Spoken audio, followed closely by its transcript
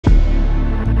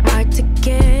to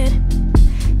get.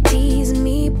 Tease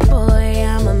me, boy,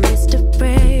 I'm a Mr.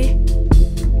 Fred.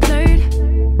 Flirt,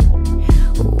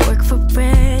 work for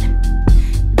bread.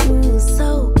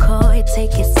 So coy,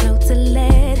 take it slow to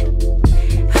lead.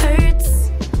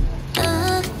 Hurts.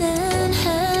 Nothing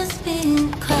has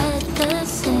been quite the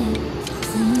same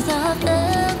since I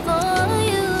fell for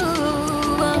you.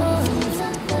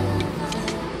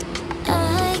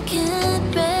 I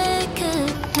can't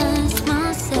recognize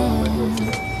myself.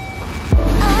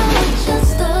 I watch your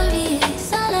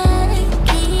stories, I like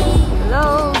it. Hello,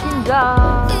 Ginza.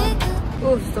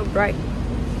 Oh, so bright.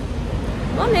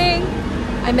 Morning.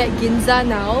 I'm at Ginza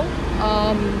now.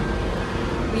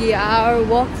 We are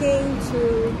walking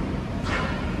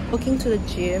to the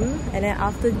gym, and then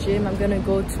after gym I'm gonna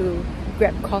go to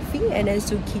grab coffee and then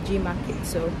Tsukiji market.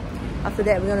 So after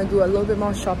that we're gonna do a little bit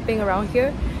more shopping around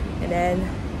here and then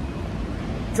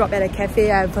drop at a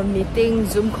cafe. I have a meeting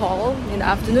Zoom call in the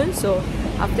afternoon, so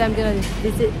after I'm gonna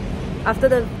visit, after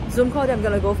the Zoom call, then I'm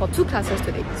gonna go for 2 classes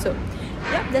today. So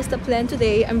yeah, that's the plan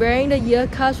today. I'm wearing the year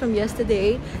cast from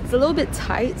yesterday. It's a little bit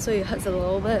tight, so it hurts a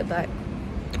little bit, but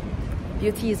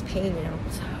beauty is pain, you know.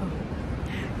 So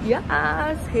yeah,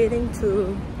 heading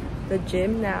to the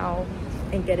gym now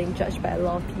and getting judged by a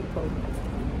lot of people.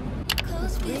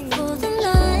 Before the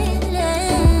light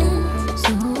lands,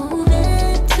 so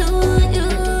back to you.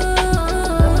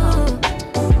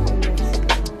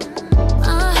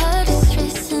 My heart is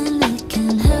racing, I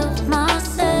can't help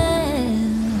myself.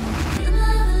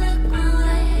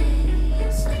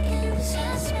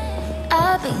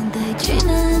 I've been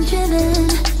daydreaming, dreaming,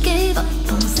 gave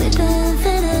up on sleeping,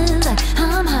 feeling like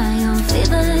I'm high on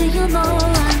fever, you know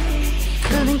I'm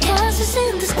building castles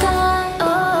in the sky,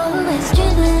 always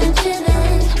dreaming,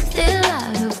 dreaming, still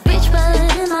out of reach, but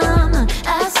in my mind I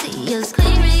see us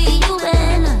clearly, you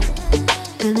and I,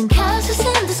 building castles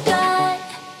in the sky,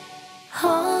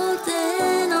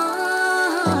 holding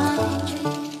on.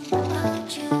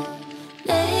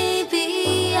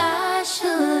 Maybe I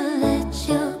should let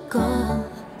you go.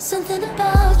 Something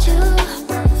about you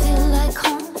feel like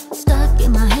home, stuck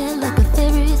in my head like a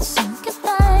favorite song. Can't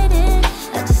fight it,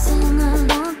 I just sing along,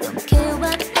 don't care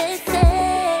what they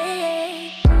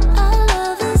say. Our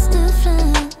love is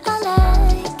different, I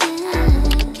like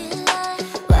it.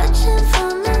 Watching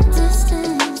from a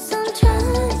distance, I'm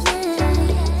trying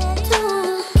to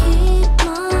keep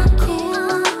my cool.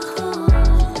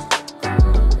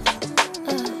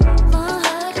 My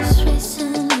heart is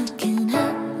racing, I can't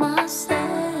help myself.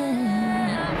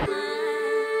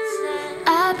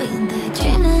 I've been there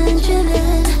dreaming,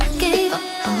 dreaming, gave up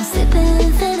on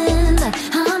sleeping, feeling like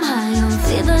I'm high on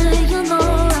fever, you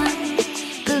know I'm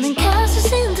building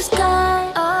castles in the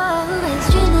sky, always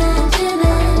dreaming,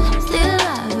 dreaming, still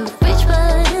out of reach,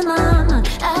 but in my mind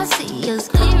I see us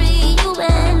clearly, you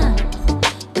and I,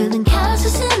 building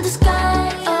castles in the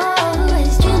sky,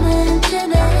 always dreaming,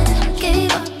 dreaming,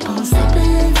 gave up on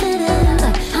sleeping, feeling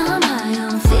like I'm high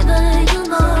on fever, you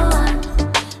know I'm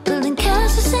building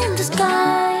castles in the sky.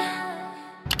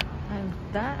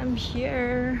 I'm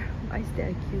here. Why is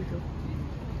that cute though?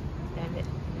 Damn it.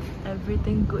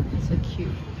 Everything good is so cute.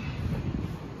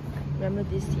 Remember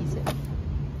this season.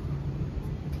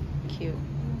 Cute.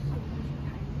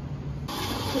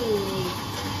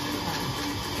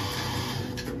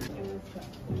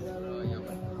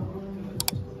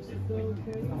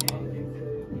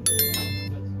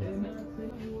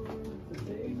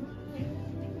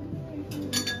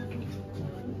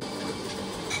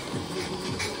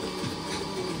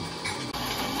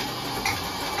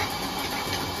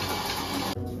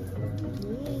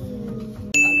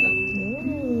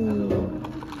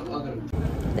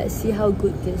 Let's see how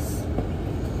good this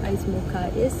ice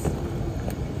mocha is.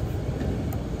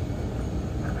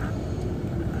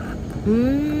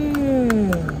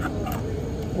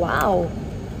 Wow.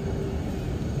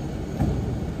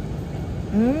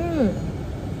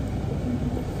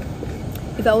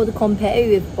 If I were to compare it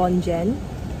with Bonjen,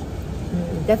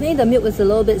 definitely the milk is a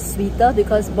little bit sweeter,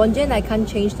 because Bonjen I can't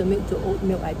change the milk to oat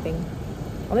milk, I think.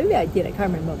 Or maybe I did, I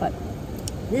can't remember, but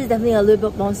this is definitely a little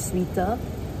bit more sweeter.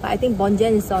 But I think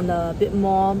Bonjen is on a bit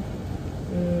more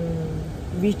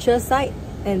richer side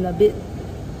and a bit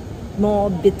more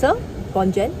bitter.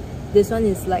 Bonjen. This one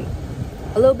is like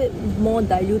a little bit more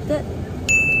diluted.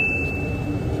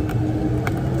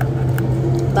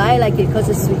 But I like it because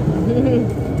it's sweet.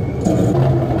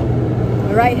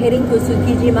 Alright, heading to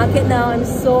Tsukiji market now. I'm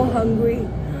so hungry.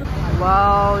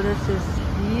 Wow, this is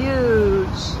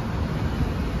huge.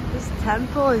 This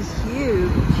temple is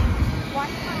huge.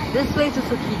 This way to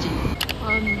Tsukiji.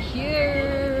 I'm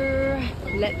here.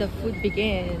 Let the food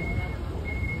begin.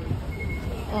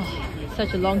 Oh,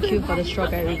 such a long queue for the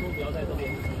strawberry.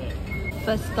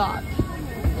 First stop.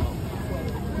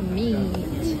 Meat.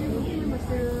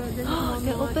 Oh,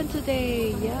 they're open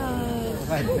today. Yes.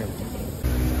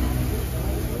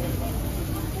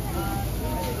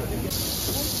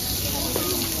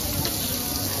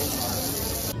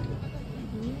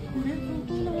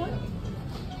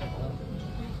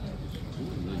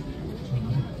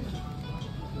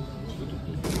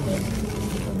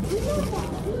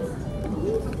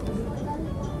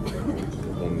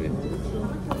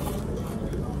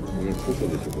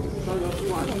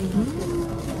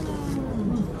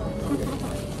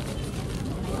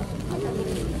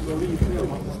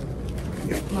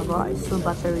 Oh my god, it's so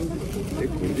buttery.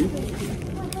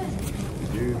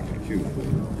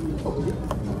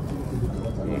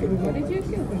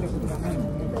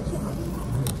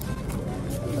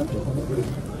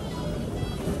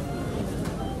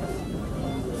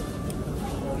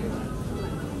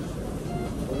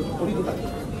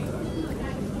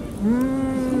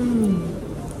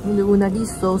 The unagi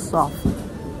is so soft.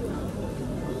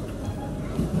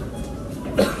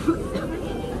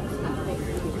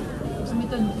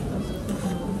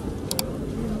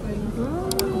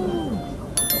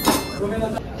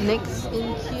 Next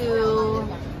in queue.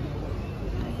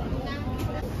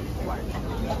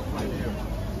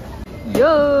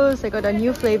 Yes, I got a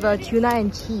new flavor, tuna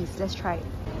and cheese. Let's try it.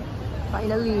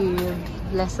 Finally,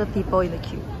 lesser people in the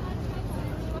queue.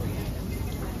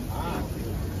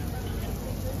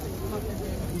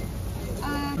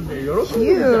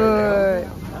 Cute!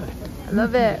 I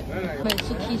love it. My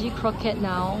Tsukiji croquette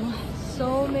now.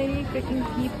 So many freaking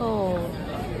people.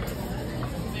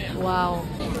 Wow.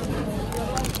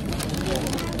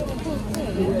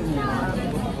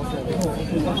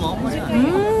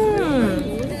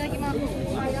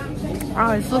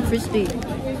 Oh, it's so crispy.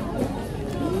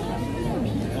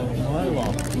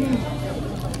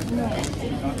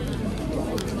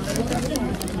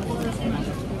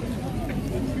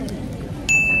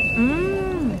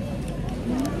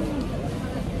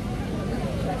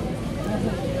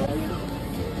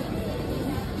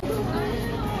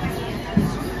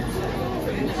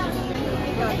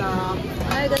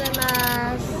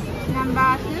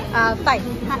 Number 5. 5。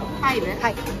は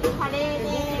い。カレー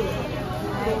で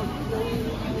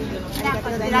す。じゃあこ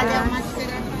ちらでお待ちくだ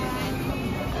さい。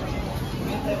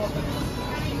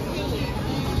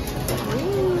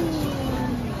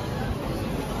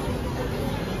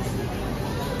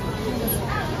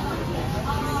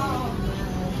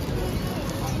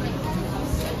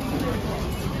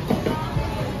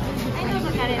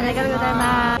ありがとうござい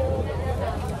ます。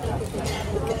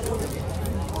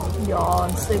Yo,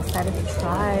 I'm so excited to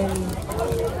try.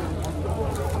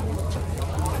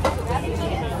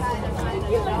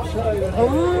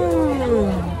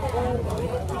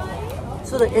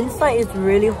 So the inside is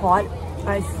really hot,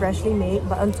 it's freshly made,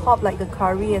 but on top like the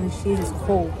curry and the cheese is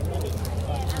cold.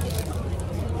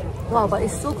 Wow, but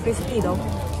it's so crispy though.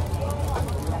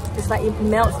 It's like it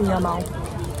melts in your mouth.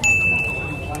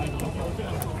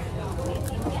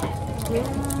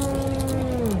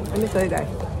 Let me show you guys.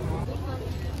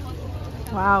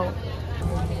 Wow.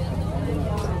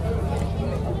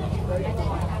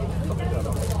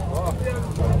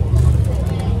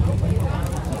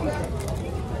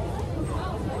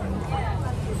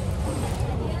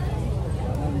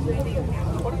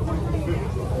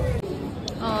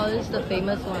 Oh, this is the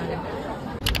famous one.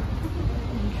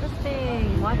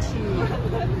 Interesting. Watch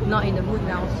you. Not in the mood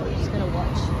now, so I'm just gonna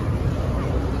watch.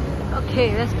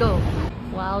 Okay, let's go.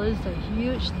 Wow, this is a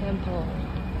huge temple.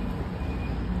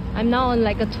 I'm now on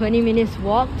like a 20 minutes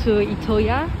walk to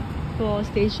Itoya for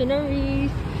stationaries.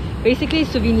 Basically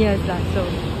souvenirs lah, so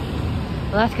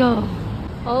let's go.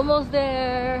 Almost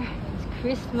there. It's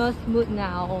Christmas mood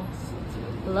now.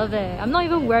 Love it. I'm not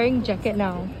even wearing jacket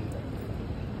now.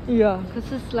 Yeah,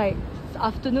 because it's like it's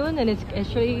afternoon and it's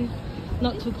actually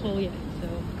not too cold yet. So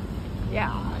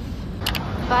yeah.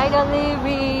 Finally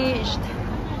reached.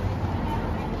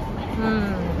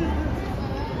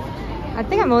 I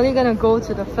think I'm only gonna go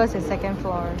to the first and second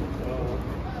floor.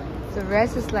 The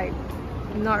rest is like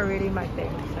not really my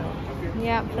thing. So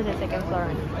yeah, first and second floor.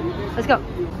 Let's go.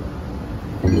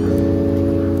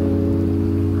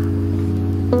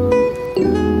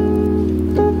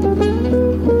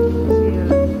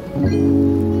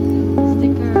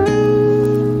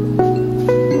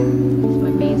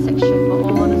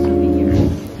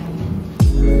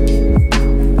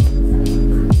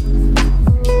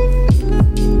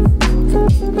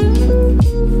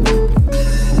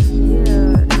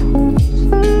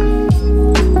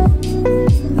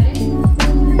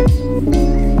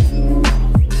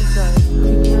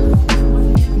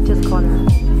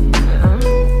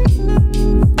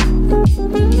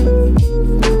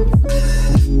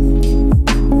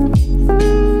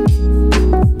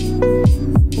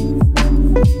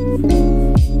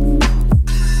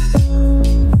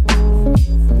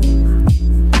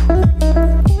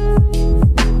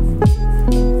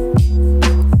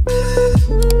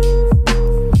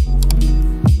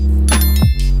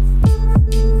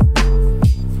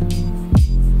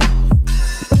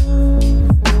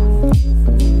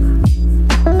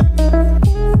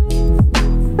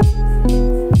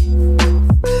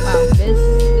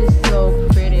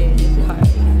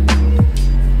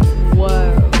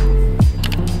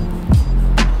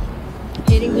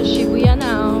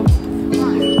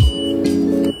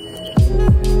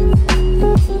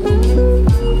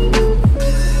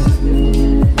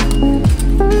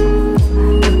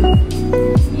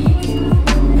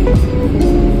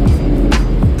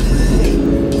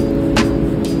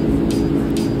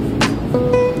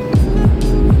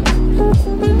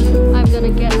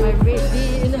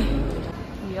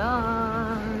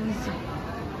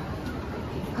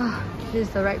 this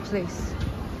is the right place.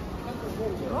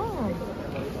 Oh.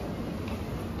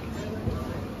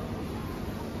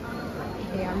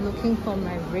 Okay, I'm looking for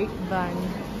my red bun.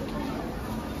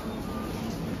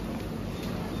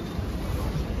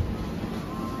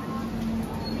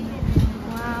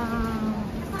 Wow.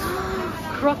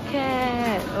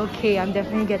 Croquette! Okay, I'm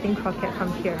definitely getting croquette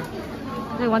from here.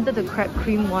 I wanted the crab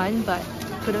cream one, but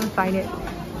couldn't find it.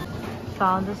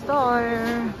 Found the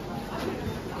store.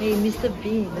 Hey, Mr.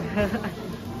 Bean.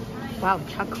 Wow,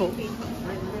 charcoal.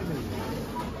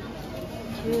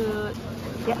 Cute.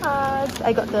 Yes,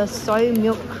 I got the soy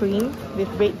milk cream with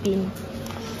red bean.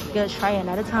 Gonna try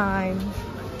another time.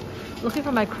 Looking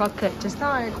for my croquette. Just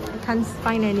now I can't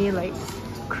find any like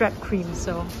crab cream,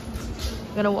 so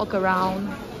I'm gonna walk around.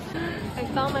 I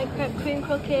found my crab cream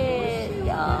croquette.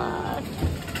 Yes.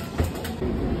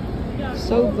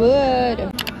 So good.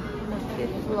 The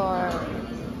fifth floor.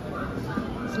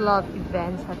 There's a lot of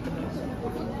events happening.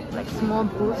 Like small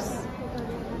booths.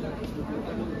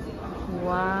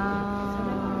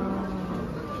 Wow.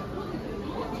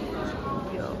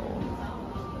 Yo.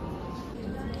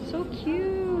 So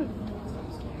cute.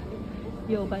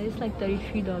 Yo, but it's like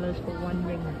 $33 for one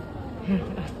ring.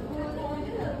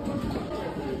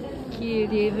 Cute.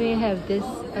 They even have this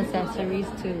accessories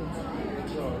too.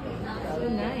 So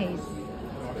nice.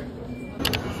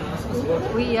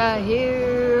 We are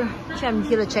here. Actually, I'm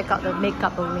here to check out the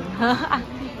makeup only.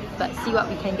 But see what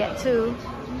we can get to.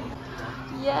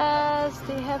 Yes,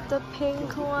 they have the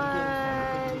pink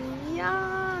one.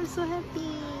 Yeah, I'm so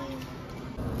happy.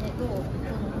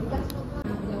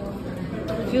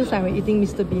 Feels like we're eating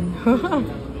Mr. Bean.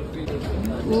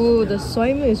 Ooh, the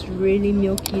soy milk is really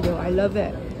milky though. I love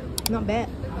it. Not bad.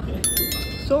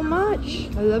 So much.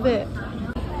 I love it.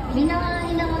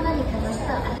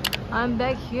 I'm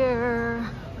back here.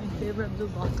 My favorite blue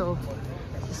bottle.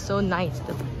 This is so nice,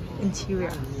 the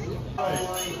interior.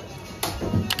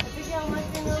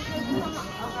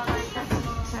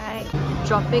 Alright,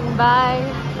 dropping by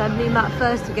Family Mart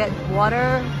first to get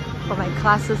water for my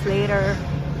classes later.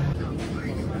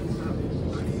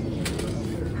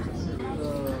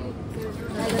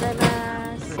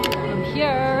 I'm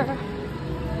here.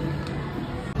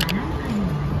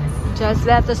 Just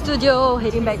left the studio,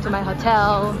 heading back to my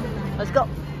hotel. Let's go.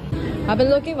 I've been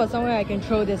looking for somewhere I can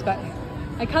throw this, but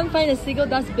I can't find a single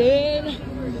dustbin.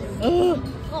 Ugh.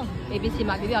 Oh, ABC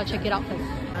Mart. Maybe I'll check it out first.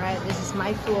 Alright, this is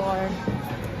my floor.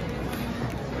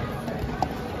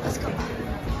 Let's go.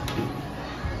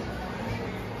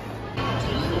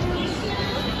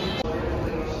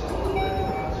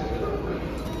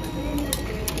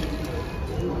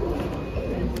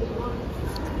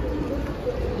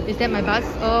 Is that my bus?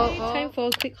 Oh, time for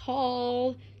a quick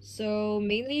haul. So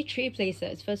mainly 3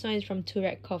 places. First one is from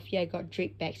Turek Coffee. I got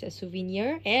draped bags as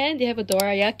souvenir, and they have a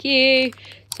dorayaki.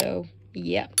 So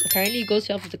yeah, apparently it goes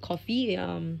well with the coffee.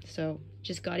 So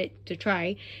just got it to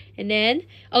try. And then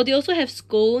they also have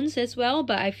scones as well,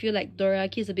 but I feel like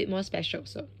dorayaki is a bit more special.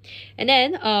 So, and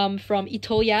then from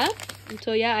Itoya,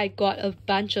 I got a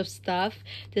bunch of stuff.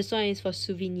 This one is for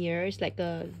souvenirs, like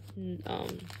a oh,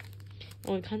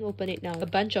 I can't open it now. A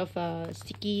bunch of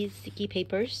sticky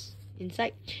papers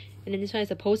inside. And then this one is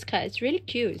a postcard. It's really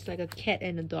cute. It's like a cat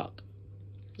and a dog.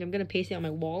 I'm gonna paste it on my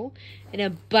wall. And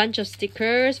a bunch of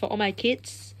stickers for all my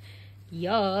kids.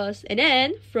 Yes. And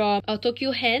then from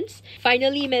Tokyo Hands,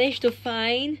 finally managed to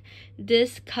find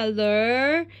this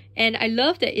color. And I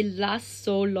love that it lasts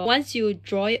so long. Once you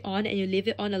draw it on and you leave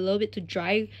it on a little bit to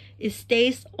dry, it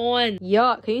stays on.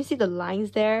 Yeah, can you see the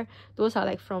lines there? Those are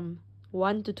like from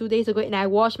 1 to 2 days ago, and I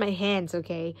washed my hands,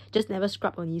 okay? Just never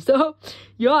scrub only. So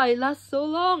yeah, it lasts so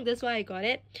long. That's why I got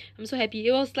it. I'm so happy.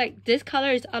 It was like this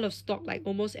color is out of stock like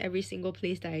almost every single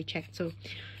place that I checked. So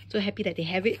happy that they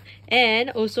have it. And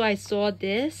also I saw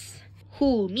this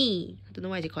me. I don't know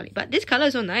why they call it, but this color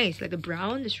is so nice. Like a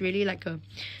brown. It's really like a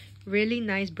really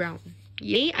nice brown.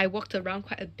 Yeah, I walked around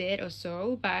quite a bit or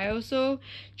so, but I also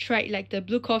tried like the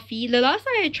blue coffee. The last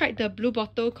time I tried the blue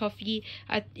bottle coffee,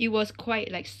 it was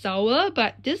quite like sour,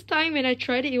 but this time when I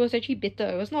tried it, it was actually bitter.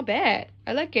 It was not bad.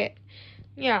 I like it.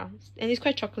 Yeah, and it's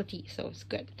quite chocolatey, so it's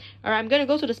good. Alright, I'm gonna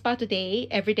go to the spa today,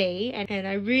 every day, and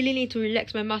I really need to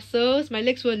relax my muscles. My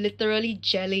legs were literally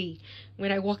jelly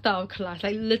when I walked out of class.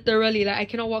 Like literally, like I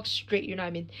cannot walk straight, you know what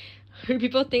I mean?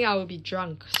 People think I will be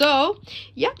drunk. So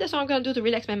yeah, that's what I'm gonna do to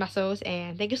relax my muscles.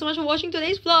 And thank you so much for watching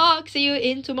today's vlog. See you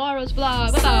in tomorrow's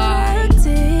vlog. Bye bye.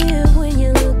 When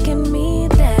you look at me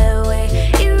that way,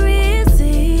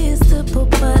 irresistible,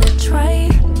 but I try.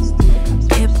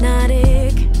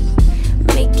 Hypnotic,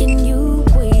 making you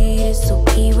wait, so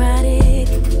erotic.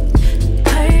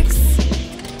 Perks,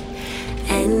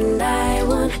 and I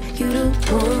want want, you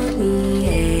don't want me,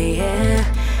 yeah, yeah.